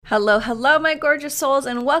Hello, hello, my gorgeous souls,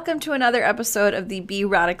 and welcome to another episode of the Be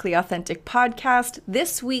Radically Authentic podcast.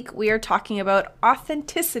 This week, we are talking about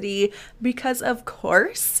authenticity because, of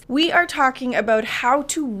course, we are talking about how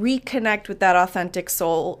to reconnect with that authentic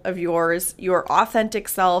soul of yours, your authentic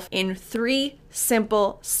self, in 3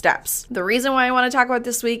 simple steps. The reason why I want to talk about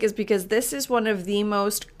this week is because this is one of the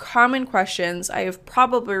most common questions I have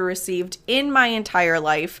probably received in my entire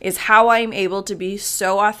life, is how I'm able to be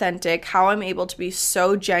so authentic, how I'm able to be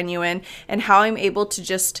so genuine, and how I'm able to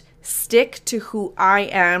just stick to who I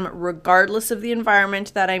am regardless of the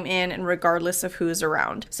environment that I'm in and regardless of who's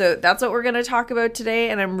around. So that's what we're going to talk about today,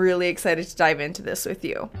 and I'm really excited to dive into this with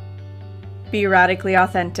you. Be Radically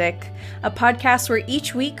Authentic, a podcast where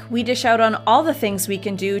each week we dish out on all the things we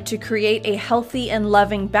can do to create a healthy and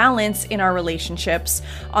loving balance in our relationships,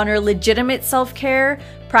 honor legitimate self-care,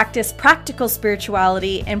 practice practical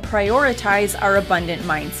spirituality, and prioritize our abundant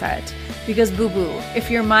mindset. Because boo-boo,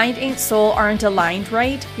 if your mind and soul aren't aligned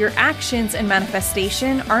right, your actions and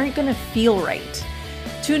manifestation aren't going to feel right.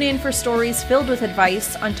 Tune in for stories filled with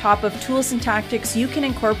advice on top of tools and tactics you can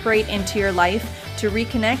incorporate into your life to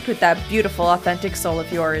reconnect with that beautiful, authentic soul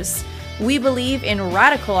of yours. We believe in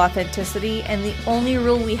radical authenticity, and the only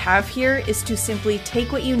rule we have here is to simply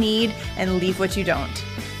take what you need and leave what you don't.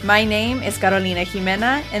 My name is Carolina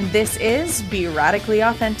Jimena, and this is Be Radically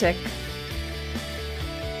Authentic.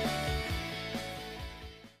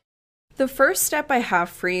 The first step I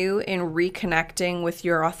have for you in reconnecting with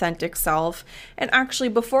your authentic self, and actually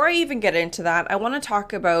before I even get into that, I want to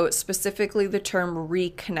talk about specifically the term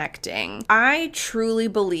reconnecting. I truly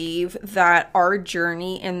believe that our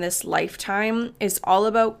journey in this lifetime is all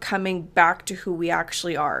about coming back to who we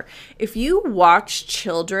actually are. If you watch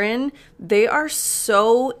children, they are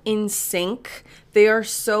so in sync. They are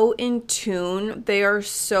so in tune. They are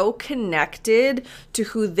so connected to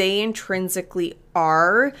who they intrinsically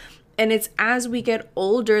are. And it's as we get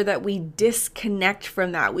older that we disconnect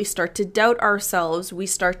from that. We start to doubt ourselves. We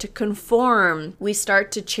start to conform. We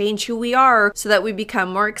start to change who we are so that we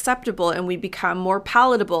become more acceptable and we become more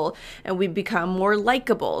palatable and we become more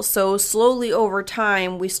likable. So slowly over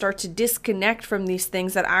time, we start to disconnect from these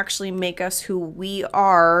things that actually make us who we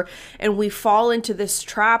are. And we fall into this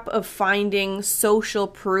trap of finding social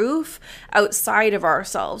proof outside of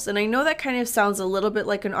ourselves. And I know that kind of sounds a little bit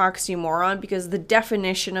like an oxymoron, because the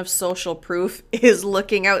definition of social proof is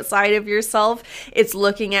looking outside of yourself. It's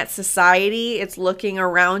looking at society. It's looking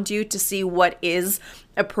around you to see what is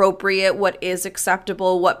appropriate, what is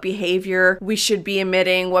acceptable, what behavior we should be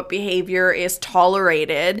emitting, what behavior is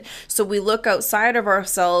tolerated. So we look outside of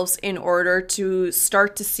ourselves in order to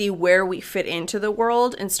start to see where we fit into the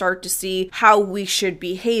world and start to see how we should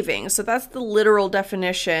be behaving. So that's the literal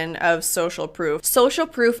definition of social proof. Social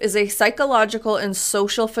proof is a psychological and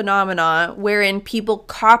social phenomena wherein people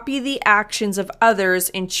copy the actions of others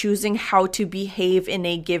in choosing how to behave in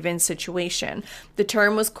a given situation. The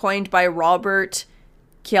term was coined by Robert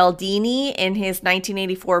Cialdini in his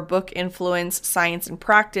 1984 book, Influence, Science, and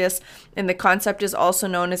Practice, and the concept is also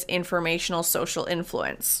known as informational social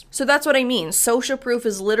influence. So that's what I mean. Social proof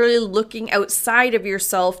is literally looking outside of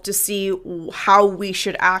yourself to see how we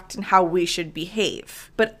should act and how we should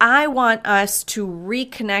behave. But I want us to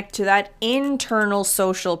reconnect to that internal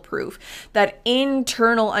social proof, that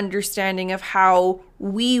internal understanding of how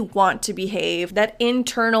we want to behave, that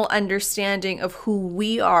internal understanding of who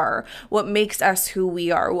we are, what makes us who we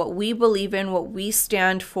are, what we believe in, what we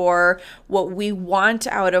stand for, what we want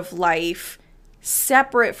out of life,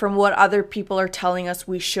 separate from what other people are telling us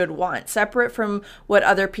we should want, separate from what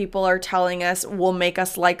other people are telling us will make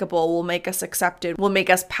us likable, will make us accepted, will make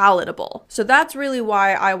us palatable. So that's really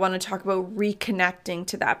why I want to talk about reconnecting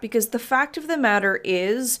to that, because the fact of the matter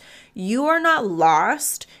is, you are not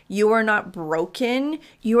lost, you are not broken,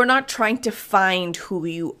 you are not trying to find who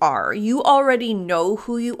you are. You already know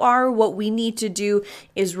who you are. What we need to do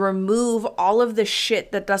is remove all of the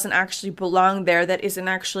shit that doesn't actually belong there, that isn't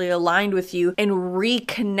actually aligned with you, and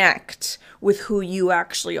reconnect with who you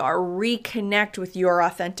actually are. Reconnect with your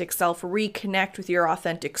authentic self, reconnect with your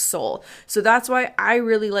authentic soul. So that's why I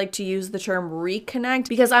really like to use the term reconnect,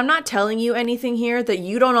 because I'm not telling you anything here that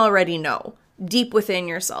you don't already know deep within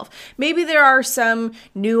yourself. Maybe there are some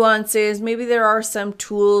nuances, maybe there are some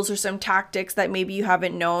tools or some tactics that maybe you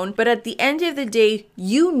haven't known, but at the end of the day,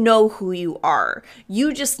 you know who you are.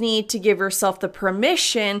 You just need to give yourself the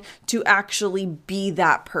permission to actually be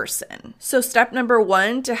that person. So step number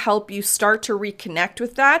 1 to help you start to reconnect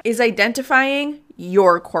with that is identifying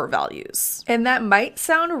your core values. And that might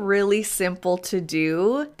sound really simple to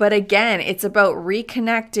do, but again, it's about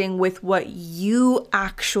reconnecting with what you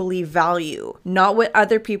actually value, not what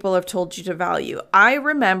other people have told you to value. I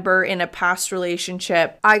remember in a past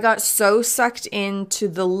relationship, I got so sucked into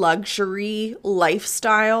the luxury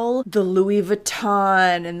lifestyle, the Louis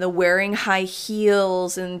Vuitton and the wearing high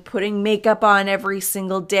heels and putting makeup on every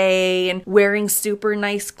single day and wearing super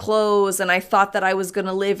nice clothes. And I thought that I was going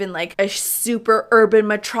to live in like a super urban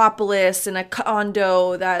metropolis in a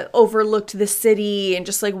condo that overlooked the city and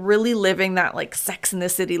just like really living that like Sex and the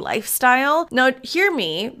City lifestyle. Now, hear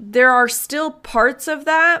me, there are still parts of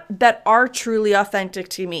that that are truly authentic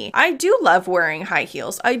to me. I do love wearing high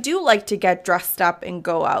heels. I do like to get dressed up and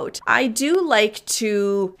go out. I do like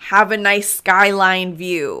to have a nice skyline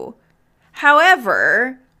view.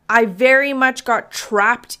 However, I very much got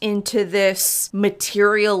trapped into this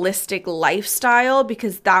materialistic lifestyle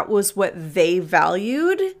because that was what they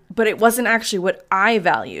valued, but it wasn't actually what I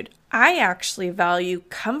valued. I actually value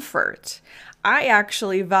comfort. I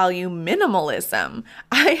actually value minimalism.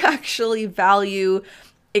 I actually value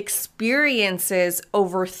experiences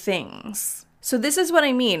over things. So this is what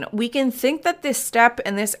I mean. We can think that this step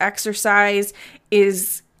and this exercise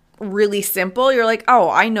is really simple. You're like, oh,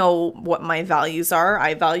 I know what my values are.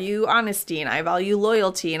 I value honesty and I value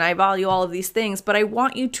loyalty and I value all of these things. But I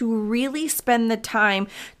want you to really spend the time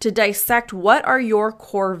to dissect what are your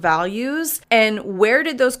core values and where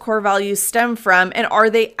did those core values stem from? And are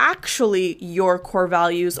they actually your core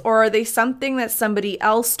values or are they something that somebody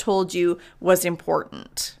else told you was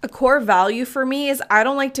important? A core value for me is I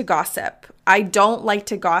don't like to gossip. I don't like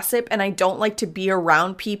to gossip and I don't like to be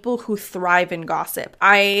around people who thrive in gossip.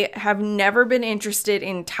 I have never been interested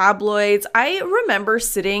in tabloids. I remember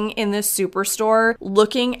sitting in the superstore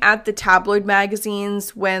looking at the tabloid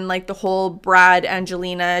magazines when like the whole Brad,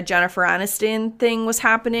 Angelina, Jennifer Aniston thing was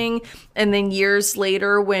happening. And then years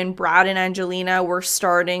later when Brad and Angelina were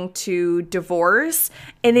starting to divorce.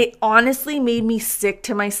 And it honestly made me sick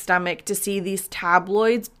to my stomach to see these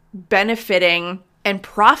tabloids benefiting and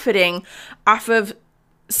profiting off of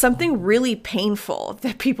something really painful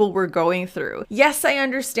that people were going through. Yes, I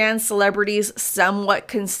understand celebrities somewhat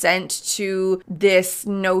consent to this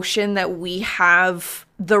notion that we have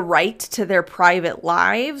the right to their private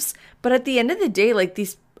lives, but at the end of the day, like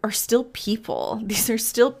these are still people. These are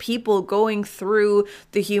still people going through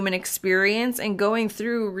the human experience and going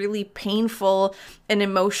through really painful and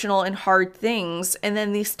emotional and hard things. And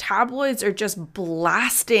then these tabloids are just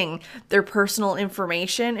blasting their personal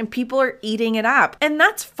information and people are eating it up. And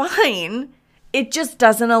that's fine. It just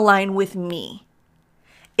doesn't align with me.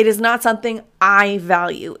 It is not something I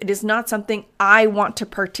value. It is not something I want to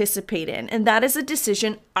participate in. And that is a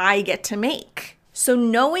decision I get to make. So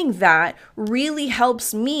knowing that really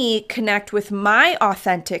helps me connect with my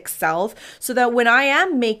authentic self so that when I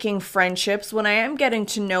am making friendships, when I am getting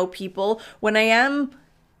to know people, I'm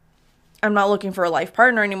not looking for a life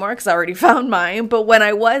partner anymore because I already found mine, but when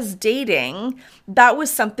I was dating, that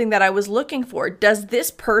was something that I was looking for. Does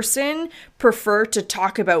this person prefer to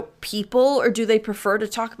talk about people or do they prefer to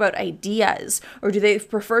talk about ideas? Or do they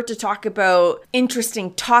prefer to talk about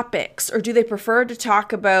interesting topics? Or do they prefer to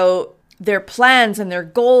talk about their plans and their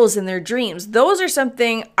goals and their dreams? Those are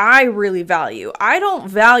something I really value. I don't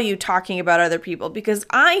value talking about other people because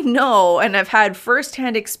I know and I've had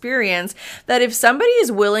firsthand experience that if somebody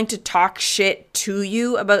is willing to talk shit to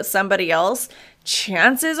you about somebody else,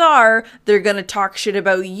 chances are they're going to talk shit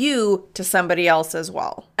about you to somebody else as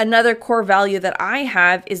well. Another core value that I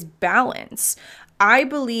have is balance. I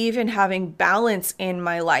believe in having balance in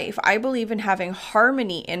my life. I believe in having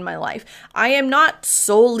harmony in my life. I am not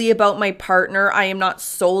solely about my partner. I am not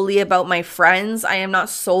solely about my friends. I am not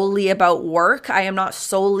solely about work. I am not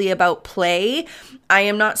solely about play. I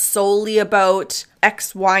am not solely about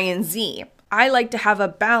X, Y, and Z. I like to have a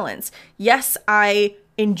balance. Yes, I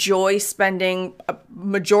enjoy spending a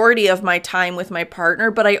majority of my time with my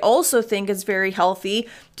partner, but I also think it's very healthy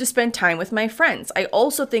to spend time with my friends. I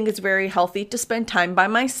also think it's very healthy to spend time by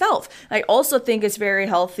myself. I also think it's very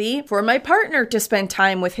healthy for my partner to spend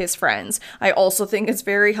time with his friends. I also think it's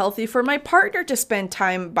very healthy for my partner to spend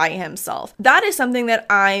time by himself. That is something that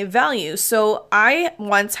I value. So I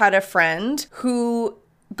once had a friend who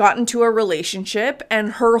got into a relationship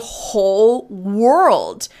and her whole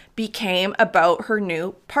world became about her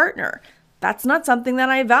new partner. That's not something that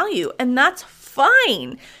I value, and that's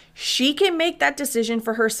fine. She can make that decision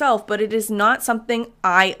for herself, but it is not something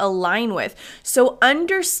I align with. So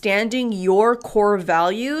understanding your core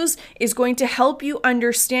values is going to help you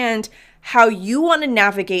understand how you want to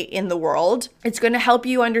navigate in the world. It's going to help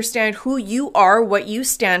you understand who you are, what you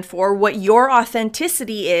stand for, what your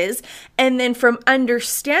authenticity is. And then from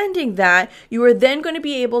understanding that, you are then going to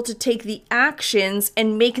be able to take the actions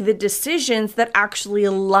and make the decisions that actually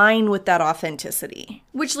align with that authenticity.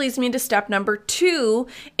 Which leads me to step number 2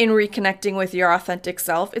 in reconnecting with your authentic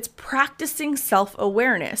self. It's practicing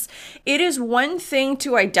self-awareness. It is one thing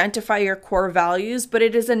to identify your core values, but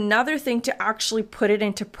it is another thing to actually put it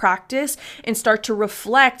into practice and start to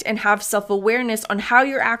reflect and have self-awareness on how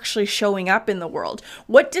you're actually showing up in the world.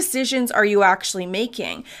 What decisions are you actually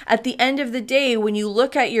making? At the end of the day, when you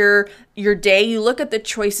look at your day, you look at the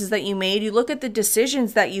choices that you made, you look at the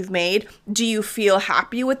decisions that you've made. Do you feel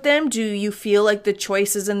happy with them? Do you feel like the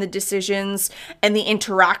choices and the decisions and the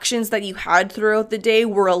interactions that you had throughout the day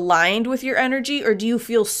were aligned with your energy? Or do you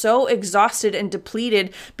feel so exhausted and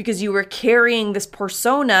depleted because you were carrying this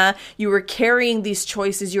persona, you were carrying these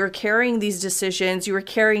choices, you were carrying these decisions, you were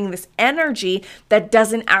carrying this energy that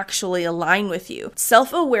doesn't actually align with you?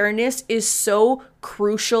 Self-awareness is so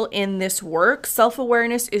crucial in this work.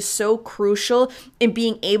 Self-awareness is so crucial in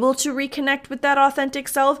being able to reconnect with that authentic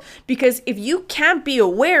self, because if you can't be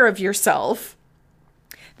aware of yourself,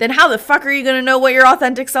 then how the fuck are you going to know what your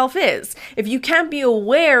authentic self is? If you can't be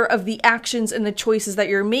aware of the actions and the choices that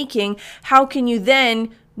you're making, how can you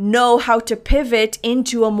then know how to pivot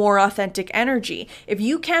into a more authentic energy? If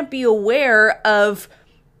you can't be aware of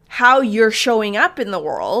how you're showing up in the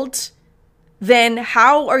world, then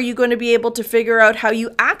how are you going to be able to figure out how you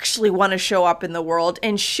actually want to show up in the world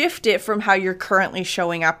and shift it from how you're currently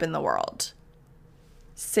showing up in the world?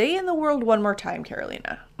 Say in the world one more time,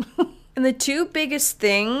 Carolina. And the two biggest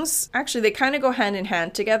things, actually, they kind of go hand in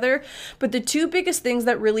hand together, but the two biggest things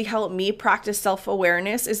that really help me practice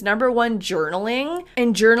self-awareness is number 1, journaling,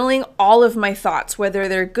 and journaling all of my thoughts, whether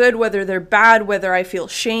they're good, whether they're bad, whether I feel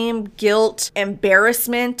shame, guilt,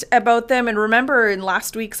 embarrassment about them. And remember in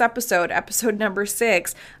last week's episode number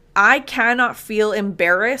 6, I cannot feel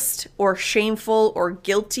embarrassed or shameful or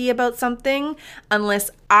guilty about something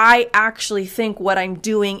unless I actually think what I'm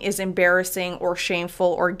doing is embarrassing or shameful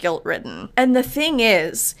or guilt-ridden. And the thing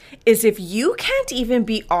is if you can't even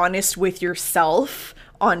be honest with yourself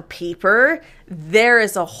on paper, there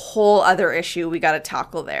is a whole other issue we got to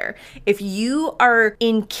tackle there. If you are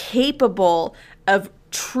incapable of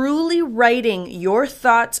truly writing your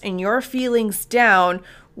thoughts and your feelings down,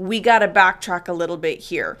 we got to backtrack a little bit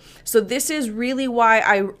here. So this is really why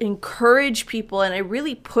I encourage people and I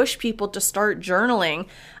really push people to start journaling.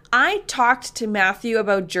 I talked to Matthew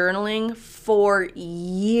about journaling for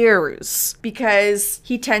years because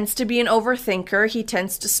he tends to be an overthinker. He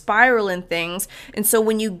tends to spiral in things. And so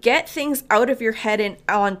when you get things out of your head and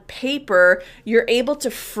on paper, you're able to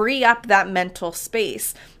free up that mental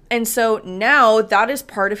space. And so now that is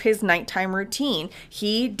part of his nighttime routine.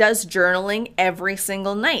 He does journaling every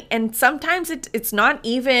single night. And sometimes it's not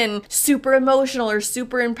even super emotional or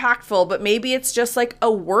super impactful, but maybe it's just like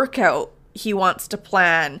a workout he wants to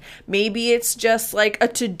plan. Maybe it's just like a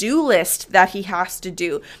to-do list that he has to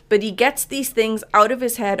do, but he gets these things out of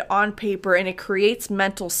his head on paper, and it creates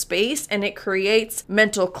mental space, and it creates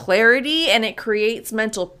mental clarity, and it creates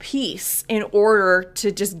mental peace in order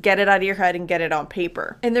to just get it out of your head and get it on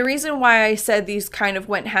paper. And the reason why I said these kind of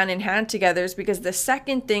went hand in hand together is because the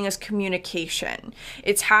second thing is communication.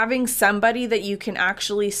 It's having somebody that you can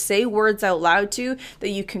actually say words out loud to,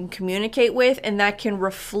 that you can communicate with, and that can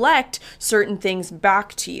reflect certain things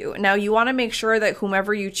back to you. Now, you want to make sure that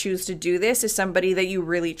whomever you choose to do this is somebody that you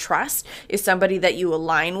really trust, is somebody that you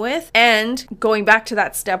align with, and going back to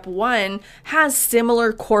that step 1, has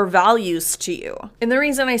similar core values to you. And the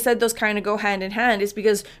reason I said those kind of go hand in hand is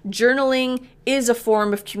because journaling is a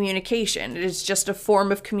form of communication. It is just a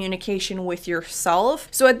form of communication with yourself.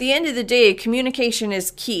 So at the end of the day, communication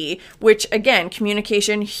is key, which again,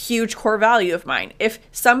 communication, huge core value of mine. If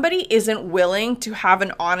somebody isn't willing to have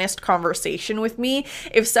an honest conversation with me,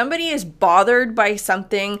 if somebody is bothered by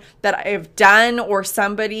something that I've done, or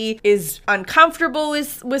somebody is uncomfortable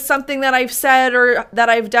with something that I've said or that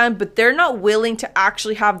I've done, but they're not willing to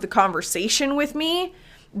actually have the conversation with me,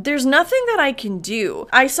 there's nothing that I can do.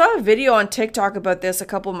 I saw a video on TikTok about this a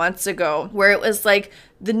couple months ago where it was like,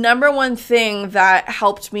 the number one thing that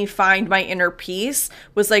helped me find my inner peace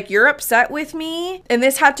was like, you're upset with me. And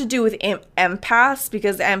this had to do with empaths,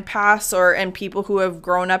 because empaths and people who have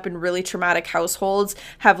grown up in really traumatic households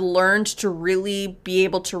have learned to really be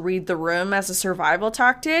able to read the room as a survival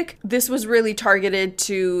tactic. This was really targeted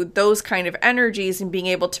to those kind of energies and being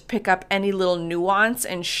able to pick up any little nuance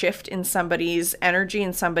and shift in somebody's energy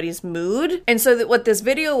and somebody's mood. And so that what this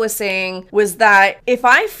video was saying was that if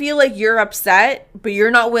I feel like you're upset, but you're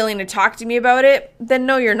you're not willing to talk to me about it, then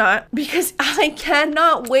no, you're not. Because I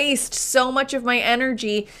cannot waste so much of my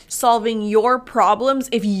energy solving your problems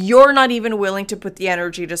if you're not even willing to put the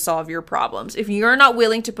energy to solve your problems. If you're not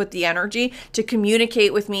willing to put the energy to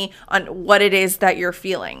communicate with me on what it is that you're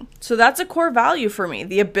feeling. So that's a core value for me,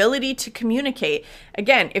 the ability to communicate.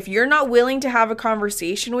 Again, if you're not willing to have a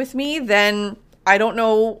conversation with me, then I don't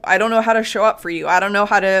know how to show up for you. I don't know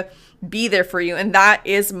how to be there for you. And that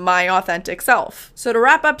is my authentic self. So to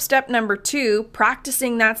wrap up step number 2,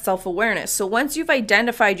 practicing that self-awareness. So once you've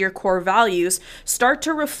identified your core values, start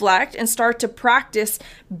to reflect and start to practice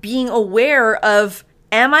being aware of,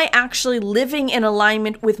 am I actually living in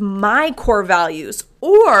alignment with my core values?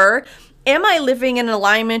 Or am I living in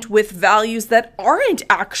alignment with values that aren't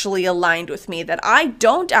actually aligned with me, that I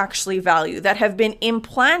don't actually value, that have been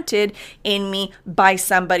implanted in me by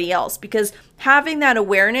somebody else? Because having that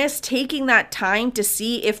awareness, taking that time to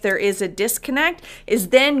see if there is a disconnect, is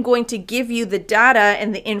then going to give you the data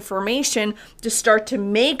and the information to start to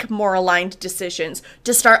make more aligned decisions,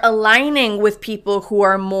 to start aligning with people who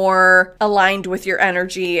are more aligned with your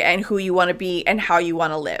energy and who you want to be and how you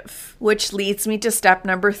want to live. Which leads me to step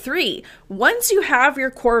number 3. Once you have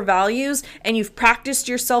your core values and you've practiced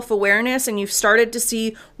your self-awareness and you've started to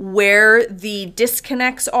see where the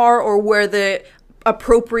disconnects are or where the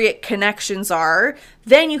appropriate connections are,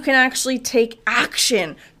 then you can actually take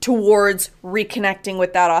action towards reconnecting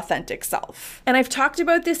with that authentic self. And I've talked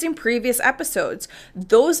about this in previous episodes.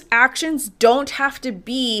 Those actions don't have to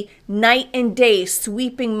be night and day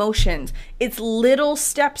sweeping motions. It's little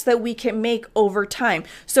steps that we can make over time.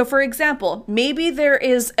 So for example, maybe there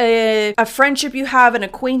is a friendship you have, an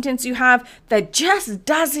acquaintance you have that just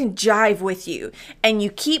doesn't jive with you. And you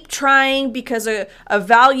keep trying because a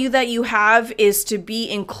value that you have is to be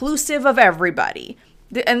inclusive of everybody.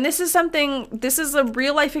 And this is a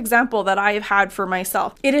real life example that I have had for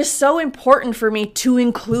myself. It is so important for me to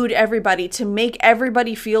include everybody, to make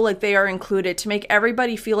everybody feel like they are included, to make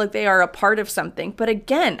everybody feel like they are a part of something. But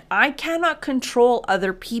again, I cannot control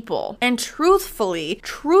other people. And truthfully,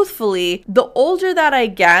 the older that I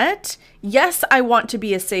get, yes, I want to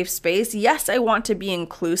be a safe space. Yes, I want to be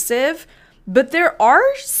inclusive. But there are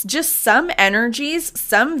just some energies,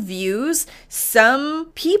 some views, some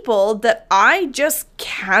people that I just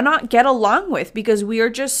cannot get along with because we are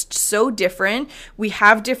just so different. We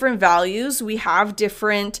have different values. We have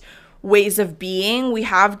different ways of being. We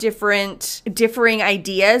have differing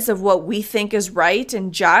ideas of what we think is right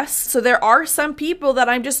and just. So there are some people that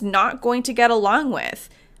I'm just not going to get along with.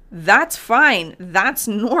 That's fine. That's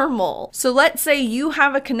normal. So let's say you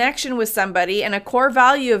have a connection with somebody and a core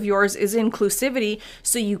value of yours is inclusivity.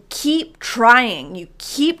 So you keep trying. You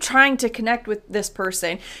keep trying to connect with this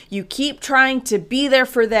person. You keep trying to be there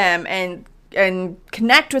for them and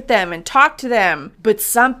connect with them and talk to them, but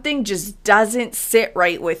something just doesn't sit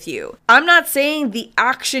right with you. I'm not saying the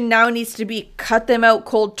action now needs to be cut them out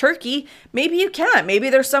cold turkey. Maybe you can't. Maybe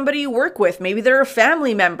they're somebody you work with. Maybe they're a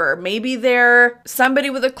family member. Maybe they're somebody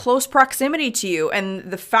with a close proximity to you.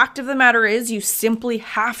 And the fact of the matter is you simply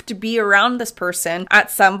have to be around this person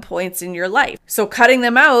at some points in your life. So cutting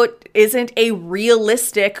them out isn't a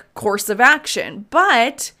realistic course of action,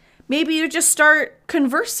 but maybe you just start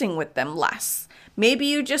conversing with them less. Maybe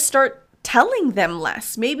you just start telling them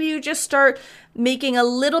less. Maybe you just start making a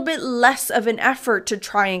little bit less of an effort to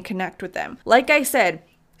try and connect with them. Like I said,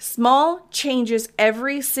 small changes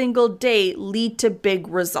every single day lead to big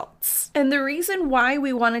results. And the reason why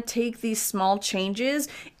we want to take these small changes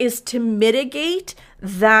is to mitigate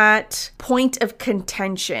that point of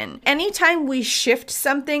contention. Anytime we shift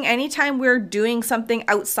something, anytime we're doing something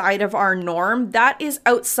outside of our norm, that is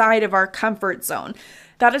outside of our comfort zone.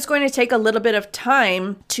 That is going to take a little bit of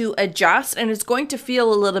time to adjust and it's going to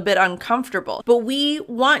feel a little bit uncomfortable. But we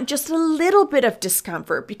want just a little bit of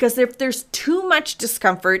discomfort because if there's too much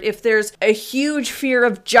discomfort, if there's a huge fear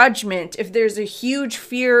of judgment, if there's a huge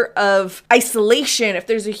fear of isolation, if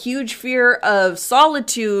there's a huge fear of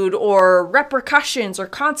solitude or repercussions or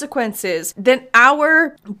consequences, then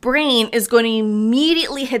our brain is going to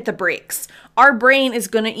immediately hit the brakes. Our brain is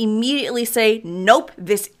going to immediately say, nope,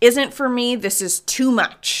 this isn't for me. This is too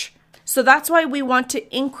much. So that's why we want to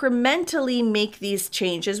incrementally make these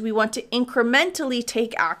changes. We want to incrementally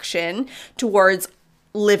take action towards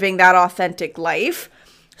living that authentic life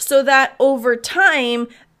so that over time,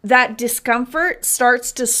 that discomfort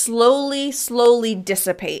starts to slowly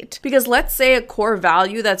dissipate. Because let's say a core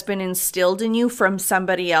value that's been instilled in you from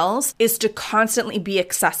somebody else is to constantly be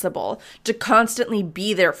accessible, to constantly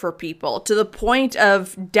be there for people, to the point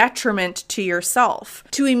of detriment to yourself.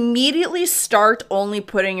 To immediately start only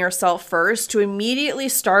putting yourself first, to immediately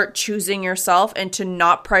start choosing yourself and to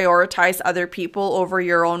not prioritize other people over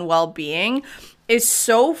your own well-being is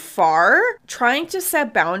so far. Trying to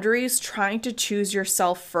set boundaries, trying to choose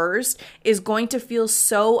yourself first is going to feel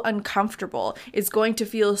so uncomfortable. It's going to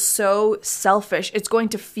feel so selfish. It's going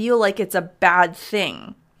to feel like it's a bad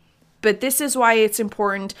thing. But this is why it's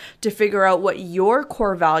important to figure out what your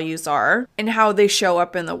core values are and how they show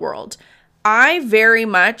up in the world. I very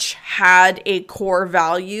much had a core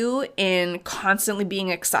value in constantly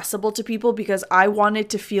being accessible to people because I wanted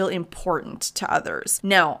to feel important to others.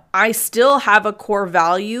 Now, I still have a core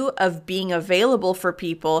value of being available for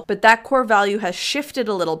people, but that core value has shifted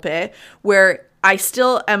a little bit where I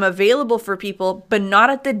still am available for people, but not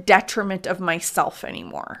at the detriment of myself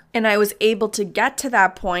anymore. And I was able to get to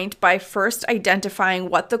that point by first identifying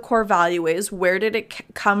what the core value is, where did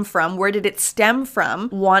it come from, where did it stem from,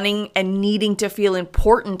 wanting and needing to feel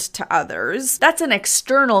important to others. That's an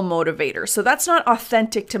external motivator. So that's not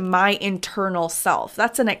authentic to my internal self.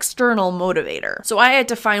 That's an external motivator. So I had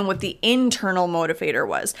to find what the internal motivator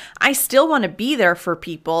was. I still want to be there for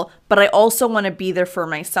people, but I also want to be there for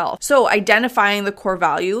myself. So identifying the core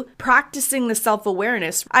value, practicing the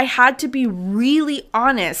self-awareness, I had to be really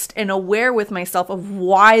honest and aware with myself of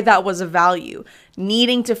why that was a value,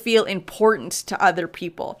 needing to feel important to other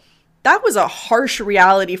people. That was a harsh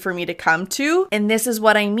reality for me to come to. And this is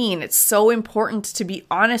what I mean. It's so important to be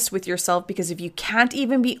honest with yourself, because if you can't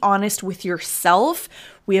even be honest with yourself,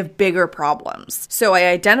 we have bigger problems. So I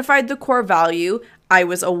identified the core value. I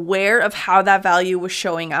was aware of how that value was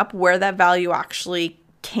showing up, where that value actually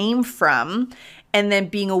came from. And then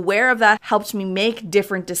being aware of that helped me make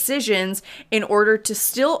different decisions in order to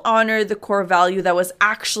still honor the core value that was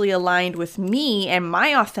actually aligned with me and my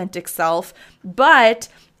authentic self, but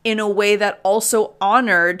in a way that also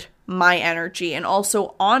honored my energy and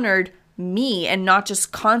also honored me and not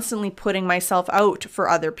just constantly putting myself out for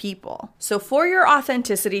other people. So for your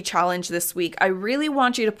authenticity challenge this week, I really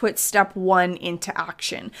want you to put step 1 into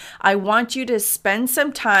action. I want you to spend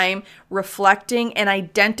some time reflecting and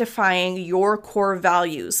identifying your core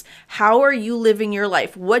values. How are you living your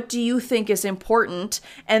life? What do you think is important?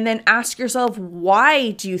 And then ask yourself,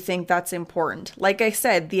 why do you think that's important? Like I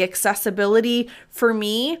said, the accessibility for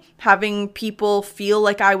me, having people feel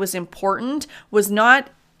like I was important, was not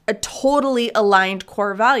a totally aligned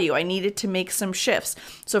core value. I needed to make some shifts.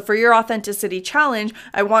 So for your authenticity challenge,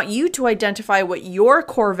 I want you to identify what your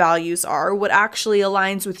core values are, what actually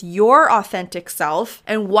aligns with your authentic self,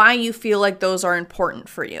 and why you feel like those are important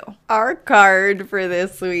for you. Our card for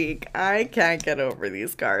this week, I can't get over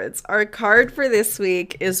these cards. Our card for this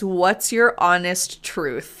week is what's your honest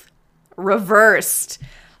truth? Reversed.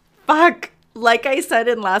 Fuck. Like I said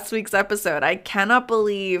in last week's episode, I cannot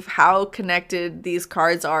believe how connected these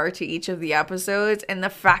cards are to each of the episodes. And the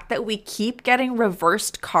fact that we keep getting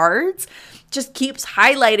reversed cards just keeps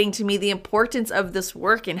highlighting to me the importance of this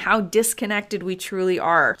work and how disconnected we truly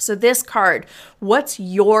are. So this card, what's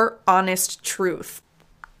your honest truth?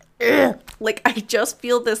 Ugh. Like, I just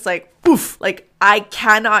feel this like, oof, like I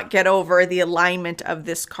cannot get over the alignment of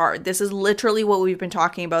this card. This is literally what we've been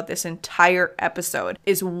talking about this entire episode,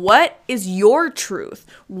 is what is your truth?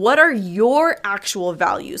 What are your actual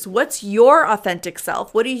values? What's your authentic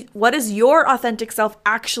self? What does your authentic self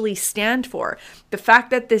actually stand for? The fact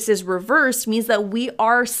that this is reversed means that we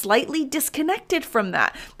are slightly disconnected from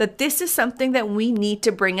that this is something that we need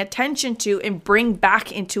to bring attention to and bring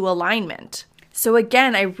back into alignment. So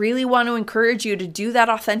again, I really want to encourage you to do that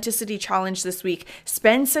authenticity challenge this week.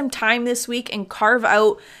 Spend some time this week and carve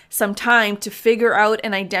out some time to figure out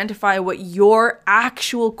and identify what your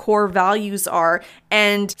actual core values are.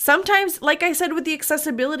 And sometimes, like I said with the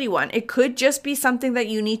accessibility one, it could just be something that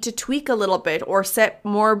you need to tweak a little bit or set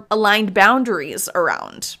more aligned boundaries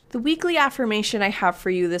around. The weekly affirmation I have for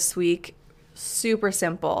you this week, super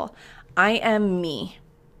simple. I am me.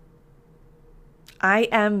 I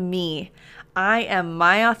am me. I am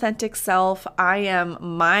my authentic self. I am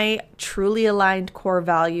my truly aligned core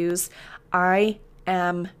values. I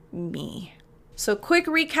am me. So quick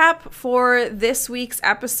recap for this week's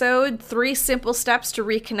episode, 3 simple steps to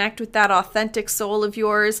reconnect with that authentic soul of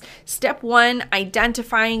yours. Step 1,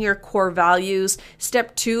 identifying your core values.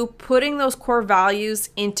 Step 2, putting those core values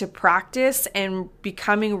into practice and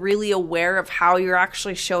becoming really aware of how you're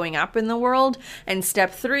actually showing up in the world. And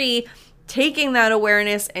step 3, taking that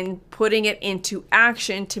awareness and putting it into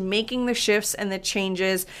action, to making the shifts and the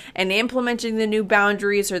changes and implementing the new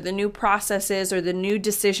boundaries or the new processes or the new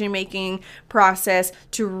decision-making process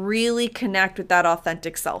to really connect with that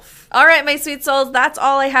authentic self. All right, my sweet souls, that's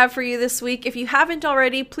all I have for you this week. If you haven't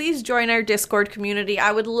already, please join our Discord community.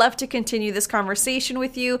 I would love to continue this conversation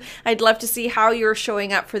with you. I'd love to see how you're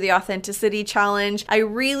showing up for the Authenticity Challenge. I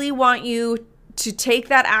really want you to take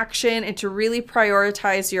that action and to really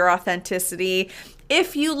prioritize your authenticity.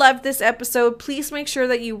 If you loved this episode, please make sure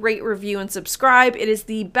that you rate, review, and subscribe. It is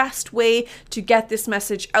the best way to get this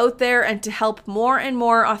message out there and to help more and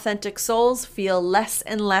more authentic souls feel less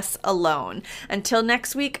and less alone. Until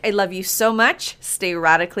next week, I love you so much. Stay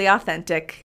radically authentic.